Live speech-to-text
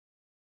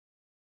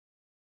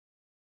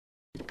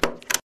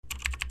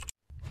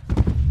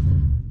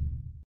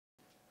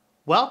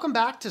Welcome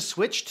back to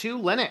Switch to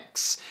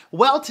Linux.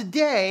 Well,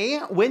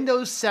 today,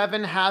 Windows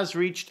 7 has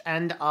reached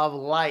end of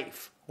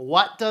life.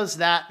 What does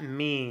that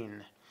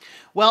mean?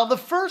 Well, the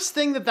first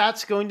thing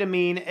that's going to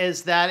mean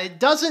is that it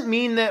doesn't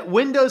mean that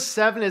Windows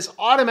 7 is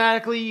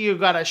automatically, you've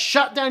got to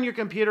shut down your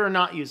computer and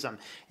not use them.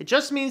 It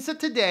just means that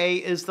today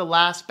is the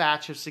last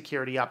batch of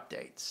security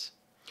updates.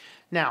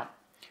 Now,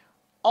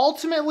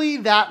 ultimately,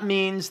 that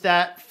means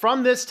that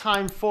from this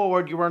time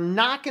forward, you are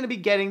not going to be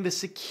getting the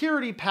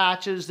security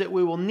patches that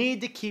we will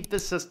need to keep the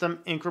system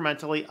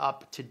incrementally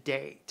up to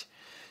date.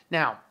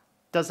 Now,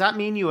 does that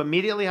mean you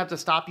immediately have to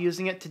stop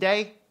using it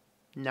today?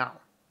 No.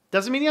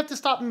 Doesn't mean you have to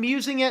stop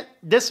using it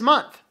this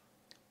month.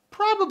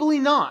 Probably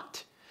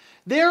not.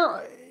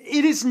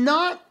 It is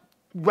not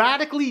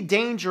radically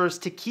dangerous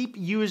to keep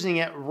using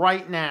it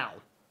right now,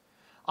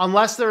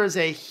 unless there is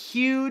a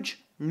huge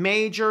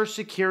major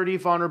security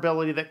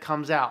vulnerability that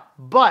comes out.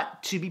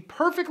 But to be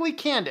perfectly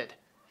candid,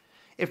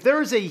 if there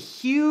is a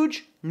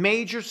huge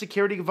major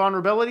security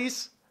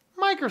vulnerabilities,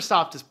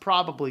 Microsoft is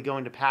probably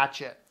going to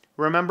patch it.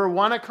 Remember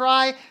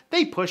WannaCry?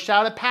 They pushed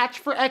out a patch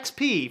for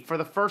XP for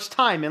the first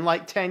time in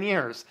like 10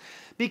 years.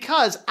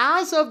 Because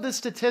as of the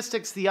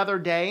statistics the other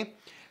day,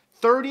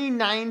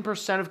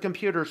 39% of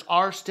computers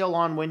are still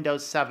on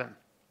Windows 7.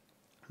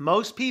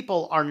 Most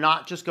people are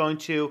not just going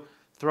to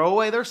throw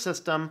away their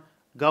system,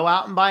 go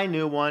out and buy a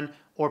new one,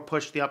 or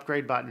push the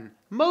upgrade button.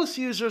 Most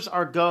users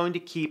are going to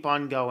keep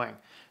on going.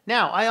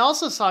 Now, I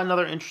also saw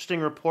another interesting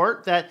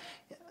report that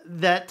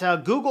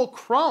Google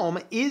Chrome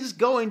is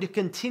going to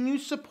continue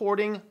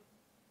supporting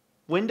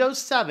Windows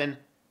 7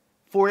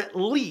 for at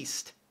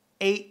least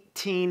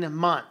 18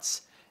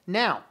 months.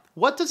 Now,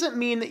 what does it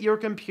mean that your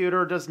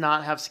computer does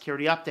not have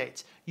security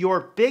updates?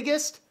 Your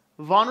biggest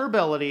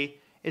vulnerability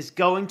is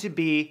going to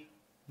be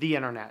the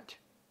internet.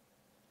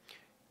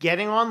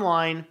 Getting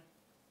online,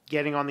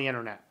 getting on the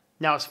internet.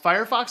 Now, is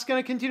Firefox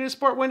going to continue to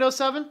support Windows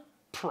 7?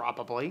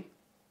 Probably.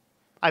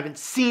 I haven't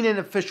seen an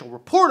official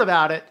report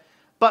about it,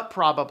 but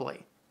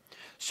probably.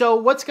 So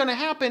what's going to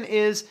happen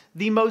is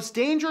the most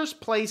dangerous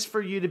place for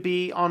you to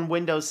be on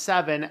Windows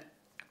 7,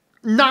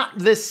 not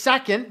this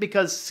second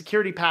because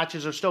security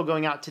patches are still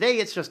going out today,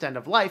 it's just end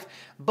of life,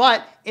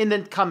 but in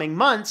the coming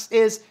months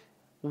is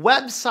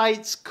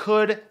websites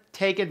could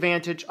take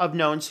advantage of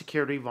known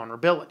security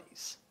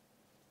vulnerabilities.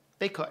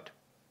 They could.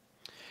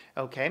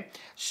 Okay,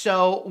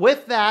 so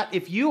with that,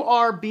 if you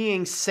are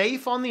being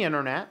safe on the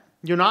internet,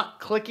 you're not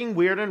clicking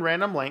weird and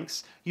random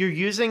links, you're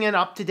using an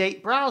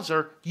up-to-date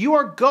browser, you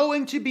are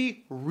going to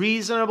be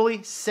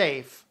reasonably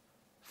safe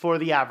for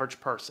the average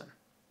person.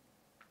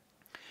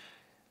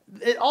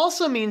 It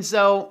also means,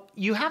 though,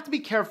 you have to be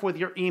careful with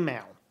your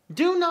email.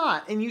 Do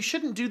not, and you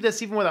shouldn't do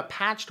this even with a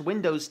patched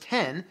Windows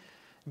 10,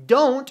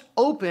 don't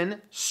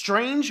open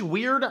strange,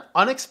 weird,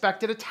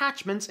 unexpected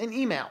attachments in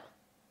email.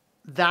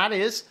 That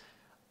is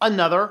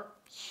another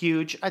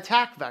huge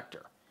attack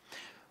vector.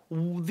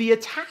 The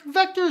attack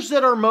vectors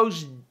that are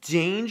most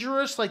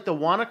dangerous, like the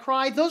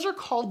WannaCry, those are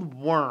called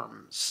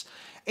worms.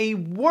 A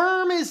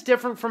worm is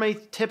different from a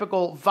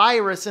typical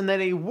virus in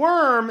that a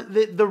worm,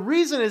 the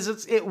reason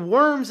is it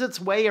worms its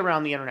way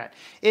around the internet.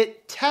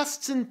 It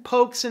tests and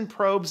pokes and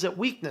probes at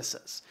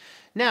weaknesses.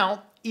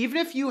 Now, even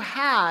if you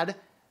had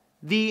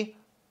the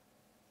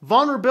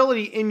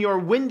vulnerability in your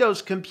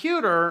Windows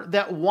computer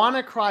that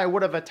WannaCry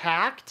would have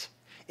attacked,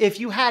 if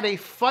you had a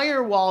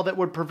firewall that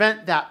would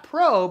prevent that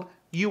probe,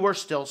 you were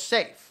still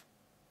safe.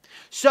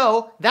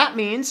 So that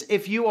means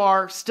if you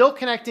are still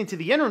connecting to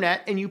the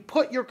internet and you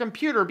put your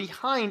computer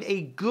behind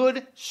a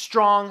good,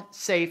 strong,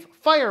 safe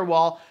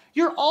firewall,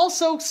 you're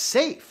also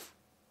safe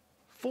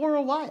for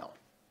a while.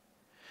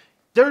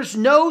 There's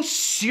no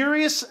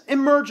serious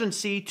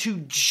emergency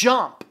to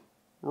jump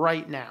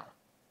right now.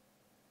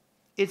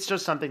 It's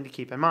just something to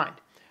keep in mind.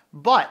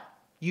 But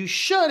you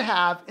should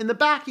have in the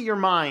back of your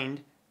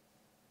mind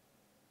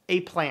a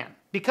plan,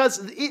 because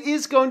it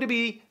is going to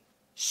be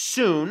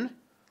soon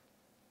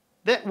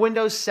that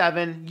Windows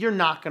 7 you're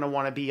not going to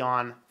want to be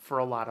on for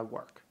a lot of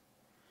work.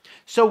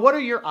 So what are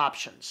your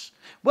options?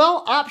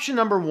 Well, option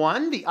number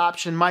one, the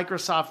option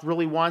Microsoft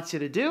really wants you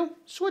to do,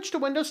 switch to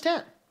Windows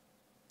 10.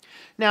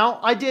 Now,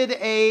 I did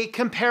a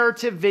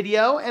comparative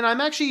video, and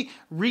I'm actually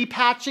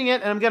repatching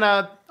it, and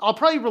I'll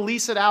probably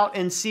release it out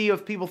and see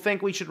if people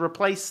think we should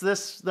replace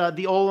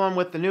the old one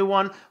with the new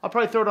one. I'll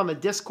probably throw it on the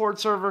Discord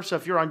server, so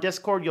if you're on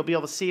Discord, you'll be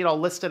able to see it. I'll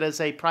list it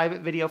as a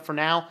private video for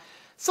now.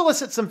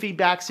 Solicit some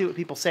feedback, see what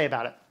people say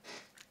about it.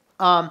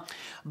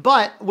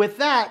 But with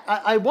that,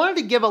 I wanted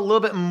to give a little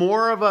bit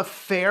more of a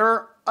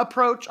fair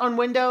approach on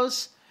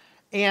Windows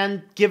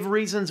and give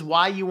reasons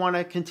why you want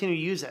to continue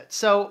to use it.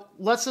 So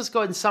let's just go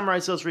ahead and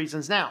summarize those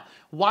reasons now.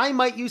 Why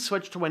might you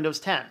switch to Windows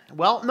 10?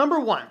 Well, number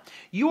one,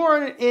 you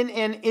are in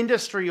an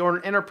industry or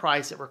an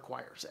enterprise that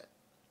requires it.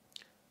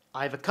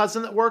 I have a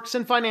cousin that works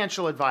in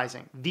financial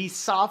advising. The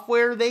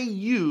software they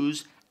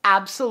use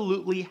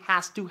absolutely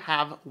has to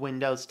have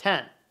Windows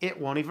 10. It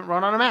won't even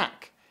run on a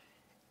Mac.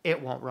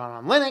 It won't run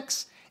on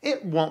Linux.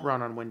 It won't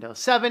run on Windows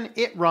 7.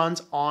 It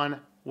runs on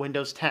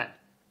Windows 10,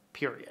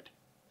 period.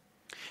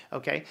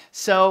 Okay,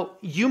 so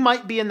you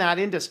might be in that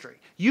industry.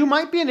 You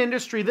might be an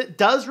industry that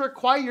does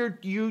require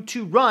you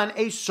to run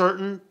a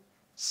certain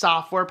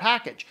software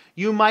package.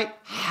 You might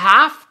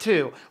have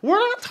to. We're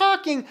not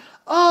talking,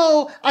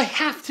 oh, I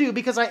have to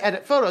because I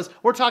edit photos.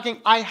 We're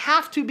talking, I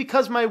have to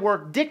because my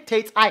work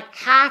dictates I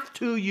have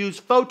to use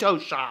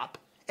Photoshop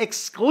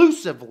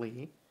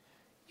exclusively.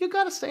 You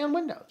got to stay on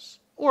Windows.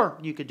 Or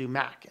you could do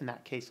Mac in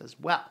that case as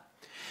well.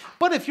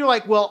 But if you're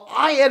like, well,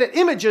 I edit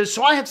images,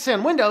 so I have to stay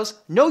on Windows.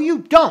 No, you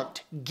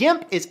don't.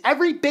 GIMP is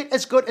every bit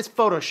as good as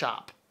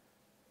Photoshop.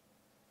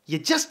 You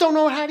just don't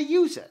know how to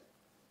use it.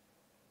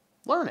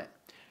 Learn it.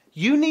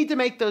 You need to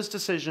make those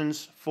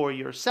decisions for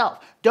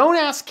yourself. Don't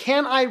ask,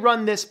 can I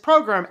run this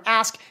program?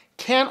 Ask,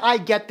 can I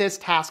get this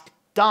task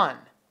done?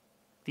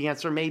 The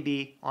answer may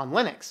be on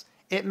Linux.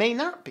 It may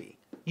not be.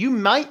 You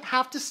might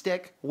have to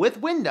stick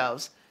with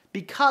Windows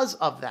because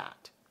of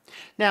that.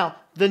 Now,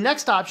 the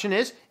next option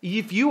is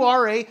if you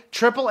are a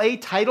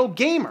AAA title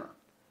gamer,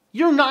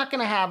 you're not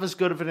going to have as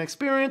good of an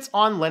experience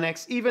on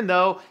Linux, even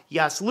though,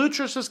 yes,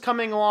 Lutris is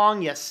coming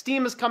along, yes,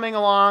 Steam is coming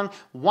along,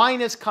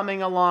 Wine is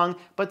coming along,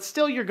 but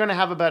still you're going to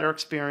have a better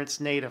experience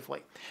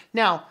natively.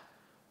 Now,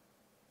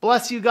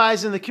 bless you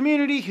guys in the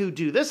community who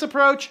do this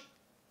approach.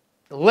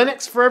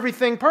 Linux for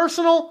everything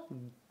personal,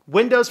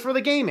 Windows for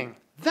the gaming.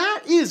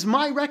 That is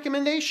my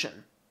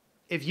recommendation.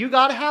 If you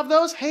got to have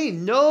those, hey,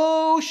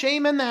 no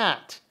shame in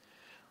that.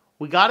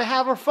 We got to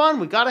have our fun.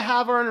 We got to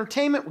have our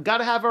entertainment. We got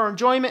to have our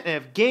enjoyment.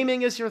 And if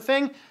gaming is your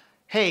thing,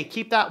 hey,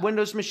 keep that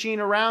Windows machine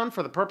around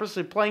for the purpose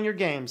of playing your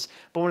games.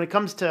 But when it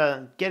comes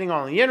to getting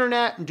on the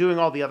internet and doing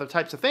all the other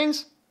types of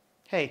things,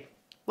 hey,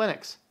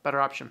 Linux,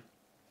 better option.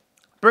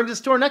 Brings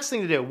us to our next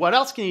thing to do. What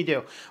else can you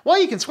do?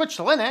 Well, you can switch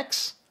to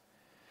Linux.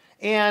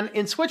 And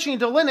in switching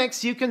to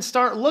Linux, you can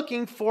start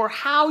looking for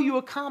how you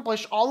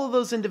accomplish all of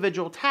those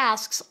individual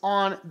tasks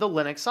on the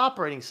Linux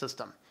operating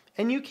system.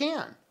 And you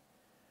can.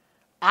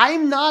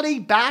 I'm not a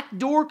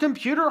backdoor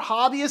computer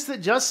hobbyist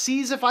that just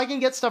sees if I can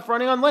get stuff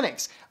running on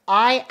Linux.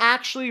 I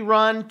actually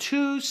run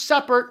 2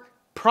 separate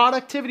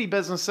productivity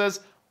businesses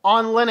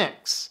on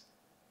Linux.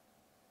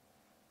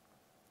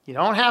 You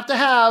don't have to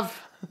have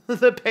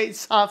the paid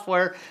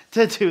software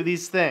to do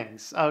these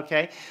things,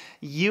 okay?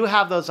 You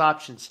have those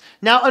options.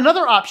 Now,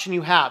 another option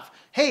you have,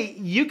 hey,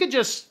 you could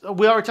just,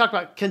 we already talked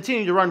about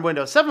continuing to run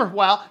Windows 7 for a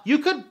while. You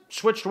could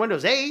switch to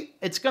Windows 8.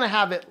 It's going to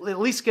have at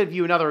least give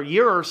you another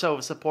year or so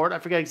of support. I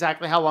forget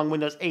exactly how long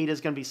Windows 8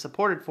 is going to be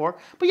supported for,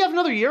 but you have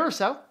another year or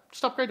so.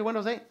 Just upgrade to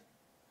Windows 8.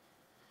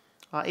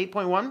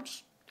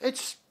 8.1,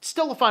 it's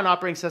still a fine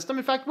operating system.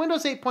 In fact,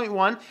 Windows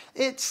 8.1,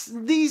 it's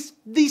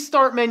the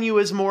start menu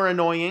is more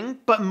annoying,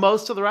 but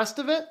most of the rest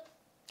of it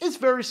is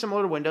very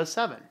similar to Windows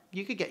 7.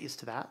 You could get used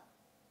to that.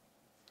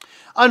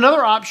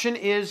 Another option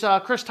is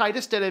Chris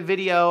Titus did a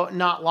video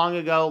not long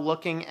ago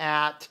looking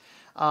at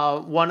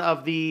one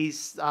of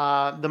these, the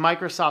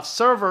Microsoft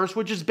servers,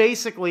 which is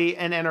basically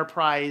an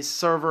enterprise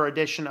server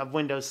edition of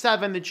Windows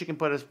 7 that you can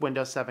put a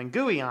Windows 7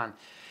 GUI on.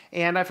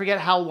 And I forget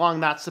how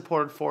long that's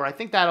supported for. I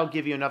think that'll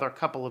give you another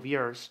couple of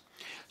years.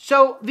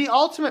 So the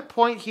ultimate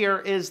point here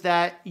is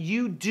that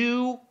you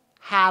do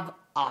have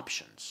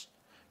options.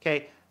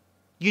 Okay,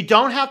 you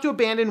don't have to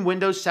abandon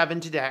Windows 7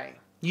 today.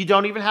 You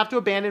don't even have to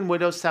abandon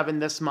Windows 7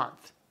 this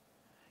month.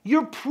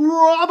 You're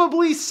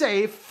probably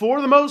safe, for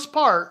the most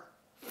part,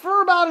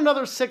 for about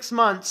another 6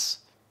 months,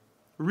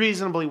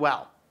 reasonably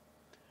well.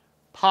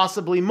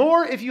 Possibly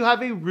more if you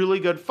have a really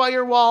good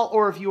firewall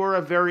or if you are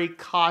a very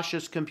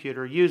cautious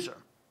computer user.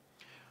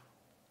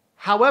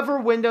 However,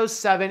 Windows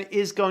 7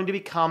 is going to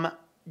become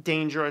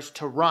dangerous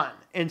to run.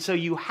 And so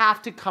you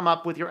have to come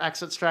up with your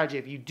exit strategy.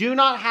 If you do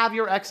not have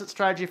your exit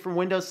strategy from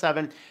Windows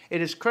 7,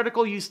 it is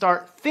critical you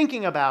start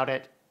thinking about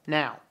it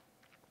now.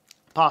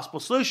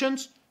 Possible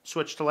solutions: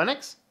 switch to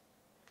Linux.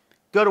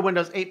 Go to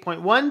Windows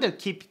 8.1 to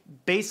keep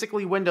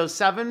basically Windows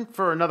 7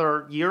 for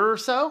another year or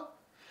so.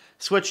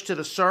 Switch to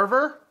the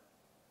server.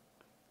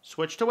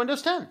 Switch to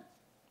Windows 10.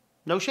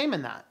 No shame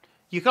in that.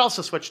 You could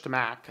also switch to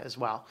Mac as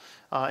well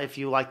if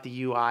you like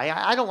the UI.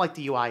 I don't like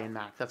the UI in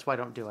Mac. That's why I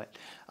don't do it.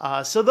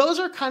 So those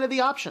are kind of the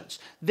options.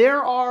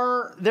 There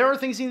are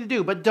things you need to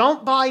do, but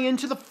don't buy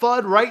into the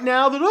FUD right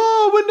now that,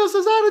 oh, Windows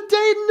is out of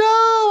date.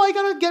 No, I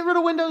got to get rid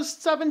of Windows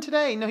 7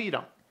 today. No, you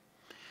don't.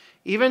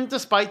 Even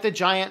despite the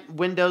giant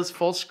Windows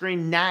full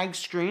screen nag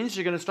screens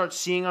you're going to start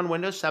seeing on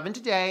Windows 7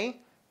 today,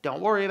 don't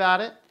worry about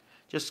it.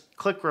 Just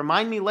click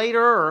remind me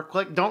later or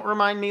click don't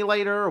remind me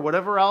later or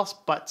whatever else,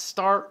 but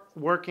start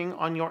working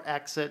on your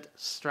exit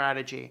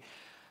strategy.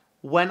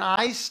 When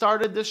I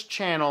started this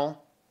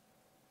channel,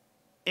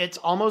 it's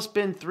almost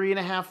been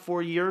 3.5,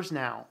 4 years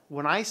now.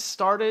 When I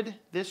started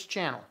this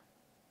channel,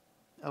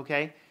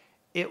 okay,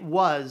 it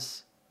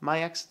was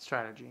my exit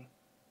strategy.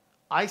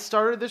 I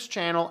started this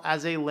channel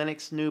as a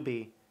Linux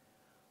newbie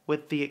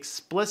with the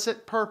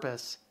explicit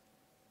purpose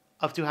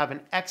of to have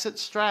an exit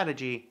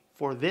strategy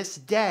for this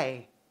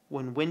day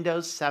when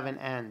Windows 7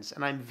 ends.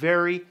 And I'm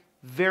very,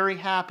 very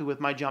happy with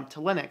my jump to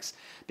Linux,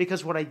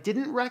 because what I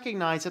didn't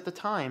recognize at the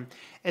time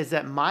is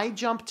that my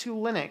jump to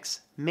Linux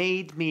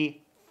made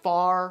me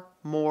far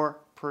more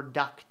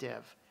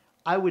productive.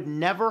 I would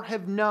never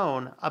have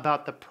known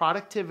about the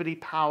productivity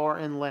power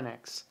in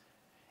Linux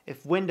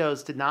if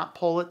Windows did not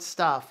pull its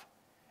stuff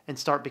and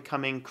start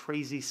becoming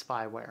crazy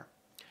spyware.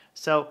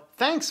 So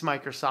thanks,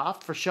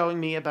 Microsoft, for showing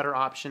me a better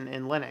option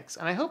in Linux.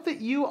 And I hope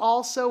that you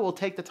also will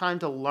take the time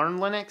to learn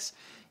Linux.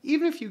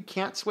 Even if you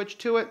can't switch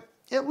to it,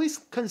 at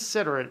least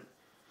consider it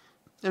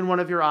in one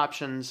of your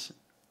options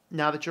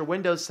now that your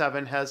Windows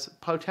 7 has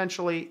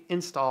potentially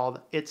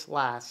installed its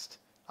last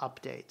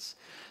updates.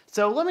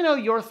 So let me know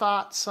your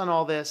thoughts on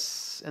all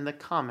this in the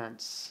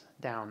comments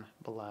down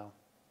below.